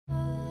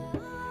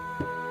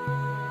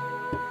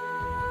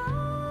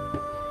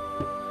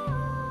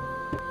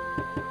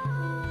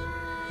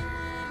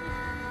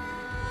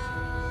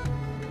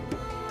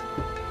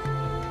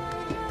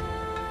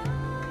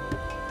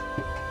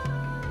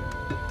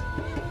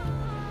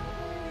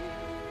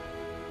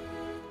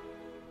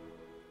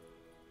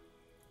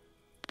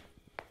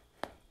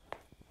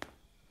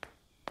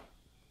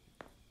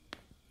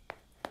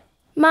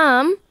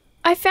Mum,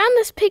 I found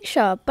this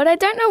picture, but I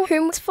don't know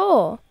whom it's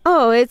for.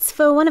 Oh, it's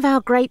for one of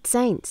our great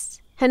saints.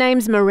 Her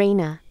name's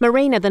Marina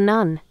the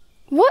Nun.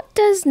 What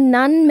does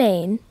nun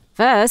mean?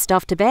 First,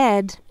 off to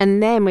bed,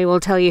 and then we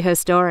will tell you her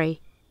story.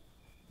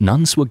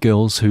 Nuns were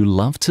girls who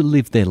loved to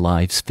live their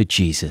lives for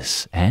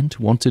Jesus and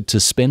wanted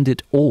to spend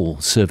it all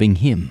serving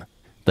him.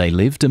 They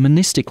lived a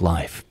monastic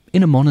life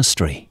in a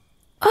monastery.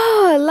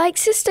 Oh, like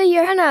Sister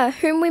Johanna,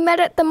 whom we met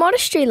at the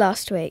monastery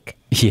last week.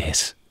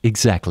 Yes,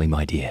 exactly,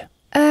 my dear.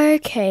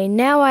 Okay,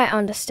 now I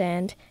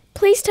understand.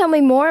 Please tell me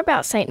more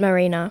about Saint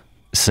Marina.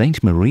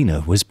 Saint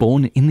Marina was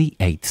born in the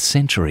 8th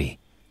century,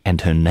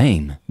 and her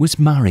name was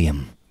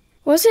Mariam.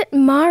 Was it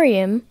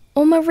Mariam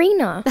or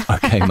Marina?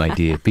 Okay, my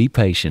dear, be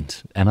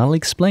patient, and I'll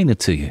explain it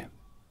to you.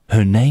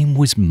 Her name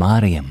was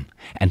Mariam,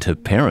 and her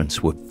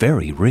parents were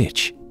very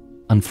rich.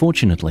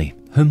 Unfortunately,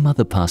 her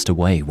mother passed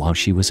away while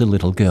she was a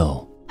little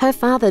girl. Her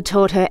father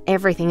taught her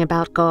everything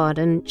about God,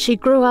 and she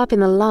grew up in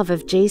the love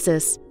of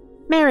Jesus.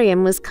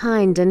 Mariam was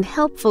kind and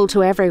helpful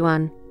to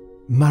everyone.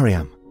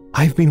 Mariam,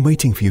 I've been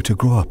waiting for you to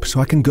grow up so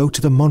I can go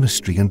to the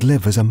monastery and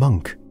live as a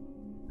monk.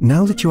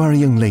 Now that you are a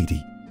young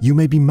lady, you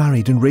may be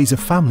married and raise a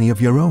family of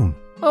your own.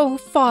 Oh,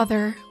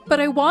 Father, but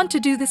I want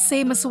to do the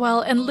same as well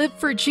and live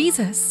for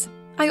Jesus.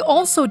 I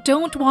also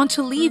don't want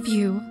to leave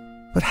you.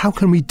 But how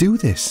can we do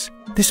this?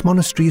 This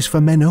monastery is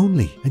for men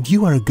only, and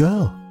you are a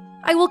girl.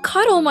 I will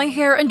cut all my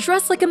hair and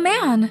dress like a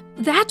man.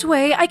 That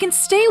way I can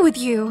stay with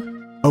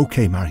you.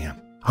 Okay, Mariam.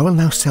 I will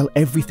now sell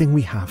everything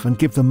we have and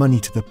give the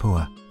money to the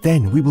poor.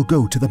 Then we will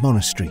go to the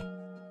monastery.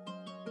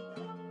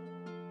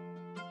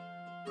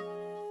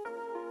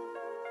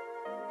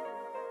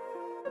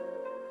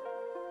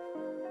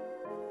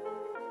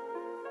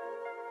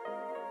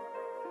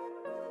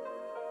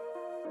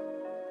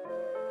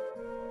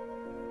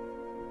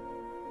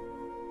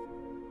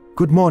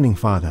 Good morning,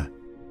 Father.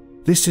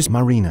 This is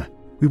Marina.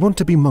 We want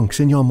to be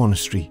monks in your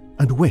monastery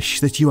and wish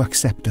that you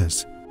accept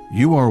us.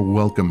 You are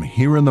welcome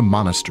here in the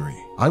monastery.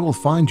 I will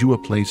find you a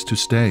place to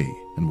stay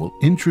and will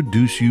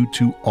introduce you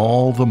to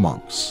all the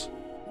monks.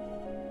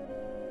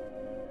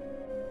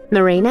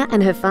 Marina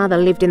and her father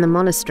lived in the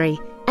monastery,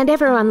 and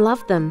everyone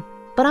loved them.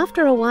 But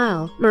after a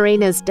while,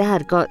 Marina's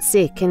dad got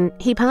sick and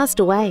he passed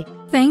away.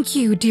 Thank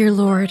you, dear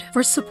Lord,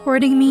 for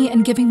supporting me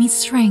and giving me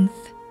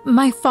strength.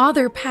 My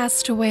father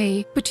passed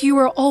away, but you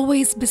are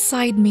always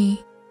beside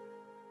me.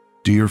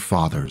 Dear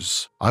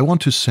fathers, I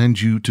want to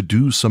send you to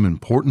do some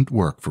important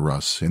work for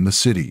us in the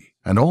city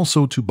and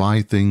also to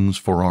buy things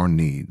for our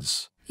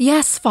needs.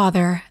 Yes,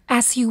 Father,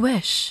 as you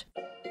wish.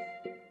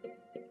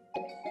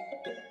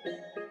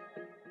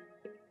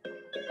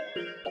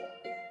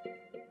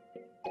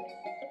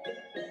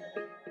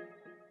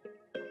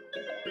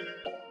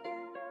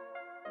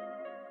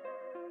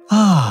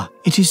 Ah,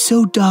 it is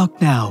so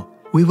dark now.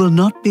 We will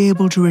not be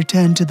able to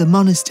return to the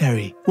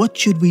monastery. What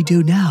should we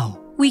do now?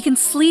 We can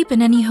sleep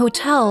in any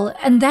hotel,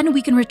 and then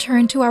we can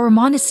return to our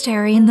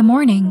monastery in the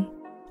morning.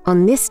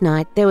 On this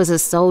night, there was a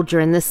soldier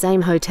in the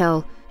same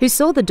hotel who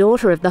saw the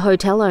daughter of the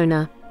hotel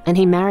owner, and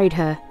he married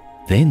her.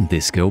 Then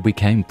this girl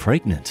became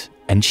pregnant,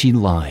 and she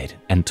lied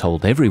and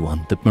told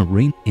everyone that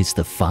Marina is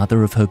the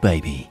father of her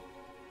baby.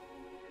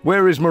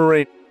 Where is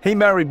Marina? He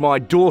married my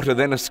daughter,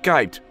 then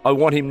escaped. I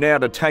want him now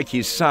to take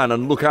his son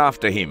and look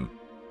after him.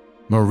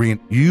 Marina,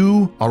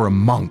 you are a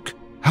monk.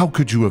 How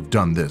could you have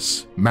done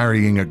this,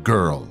 marrying a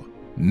girl?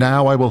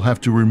 Now I will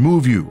have to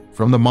remove you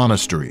from the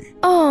monastery.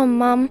 Oh,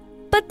 Mum,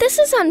 but this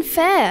is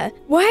unfair.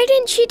 Why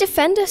didn't she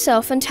defend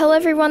herself and tell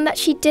everyone that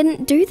she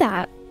didn't do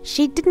that?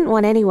 She didn't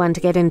want anyone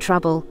to get in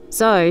trouble,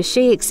 so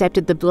she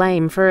accepted the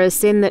blame for a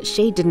sin that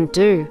she didn't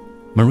do.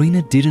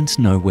 Marina didn't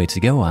know where to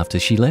go after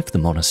she left the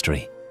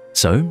monastery,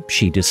 so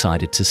she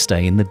decided to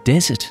stay in the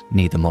desert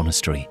near the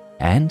monastery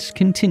and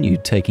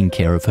continued taking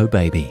care of her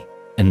baby.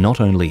 And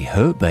not only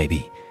her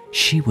baby,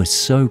 she was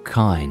so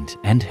kind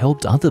and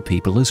helped other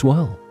people as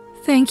well.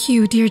 Thank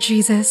you, dear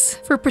Jesus,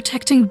 for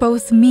protecting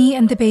both me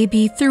and the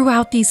baby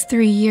throughout these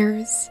 3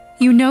 years.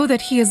 You know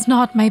that he is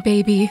not my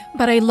baby,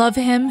 but I love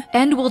him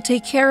and will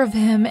take care of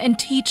him and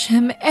teach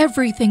him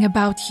everything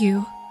about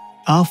you.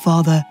 Our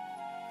Father,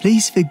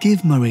 please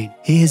forgive Marina.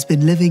 He has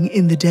been living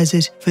in the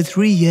desert for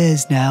 3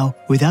 years now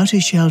without a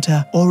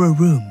shelter or a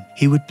room.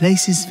 He would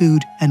place his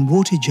food and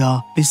water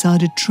jar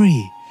beside a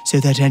tree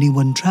so that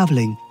anyone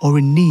traveling or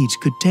in need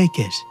could take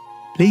it.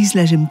 Please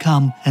let him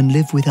come and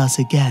live with us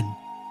again.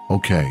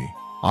 Okay,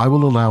 I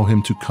will allow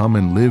him to come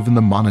and live in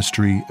the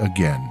monastery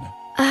again.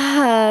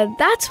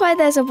 That's why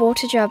there's a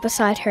water jar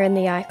beside her in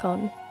the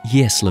icon.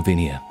 Yes,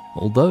 Lavinia,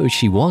 although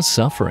she was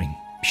suffering,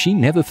 she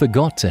never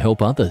forgot to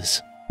help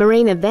others.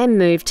 Marina then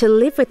moved to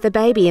live with the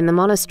baby in the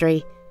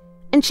monastery,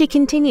 and she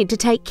continued to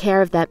take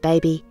care of that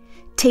baby,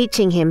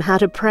 teaching him how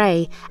to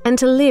pray and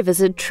to live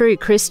as a true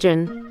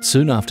Christian.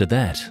 Soon after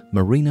that,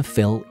 Marina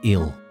fell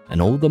ill,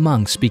 and all the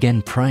monks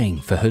began praying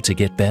for her to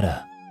get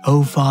better.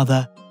 Oh,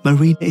 Father,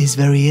 Marina is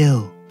very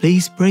ill.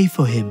 Please pray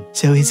for him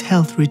so his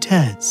health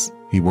returns.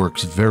 He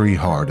works very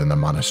hard in the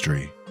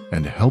monastery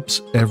and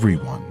helps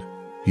everyone.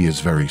 He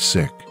is very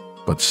sick,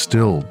 but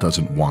still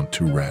doesn't want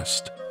to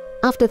rest.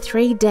 After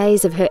 3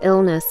 days of her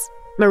illness,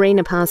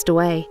 Marina passed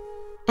away.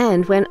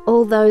 And when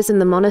all those in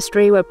the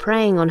monastery were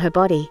praying on her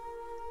body,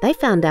 they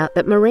found out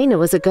that Marina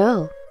was a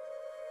girl.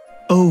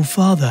 Oh,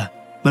 Father,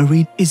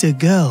 Marina is a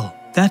girl.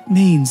 That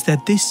means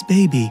that this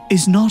baby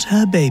is not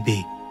her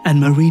baby, and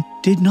Marina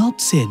did not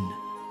sin.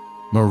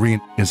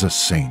 Marina is a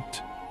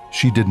saint.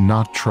 She did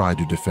not try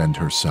to defend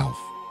herself,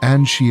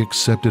 and she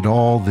accepted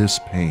all this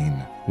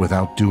pain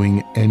without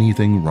doing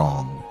anything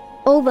wrong.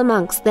 All the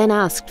monks then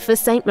asked for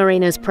Saint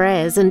Marina's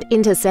prayers and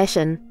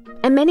intercession,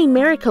 and many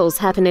miracles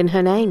happened in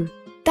her name.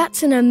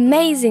 That's an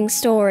amazing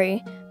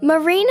story.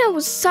 Marina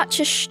was such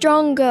a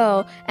strong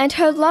girl, and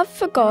her love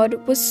for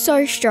God was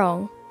so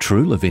strong.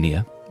 True,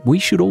 Lavinia. We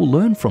should all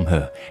learn from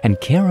her and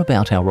care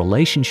about our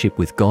relationship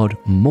with God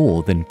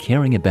more than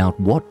caring about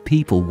what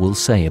people will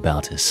say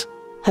about us.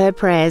 Her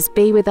prayers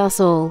be with us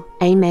all.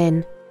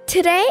 Amen.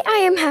 Today I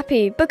am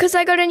happy because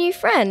I got a new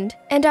friend,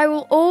 and I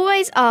will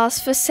always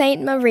ask for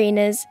Saint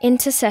Marina's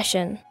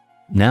intercession.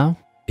 Now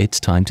it's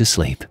time to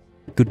sleep.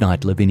 Good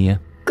night, Lavinia.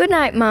 Good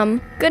night,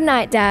 Mum. Good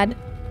night, Dad.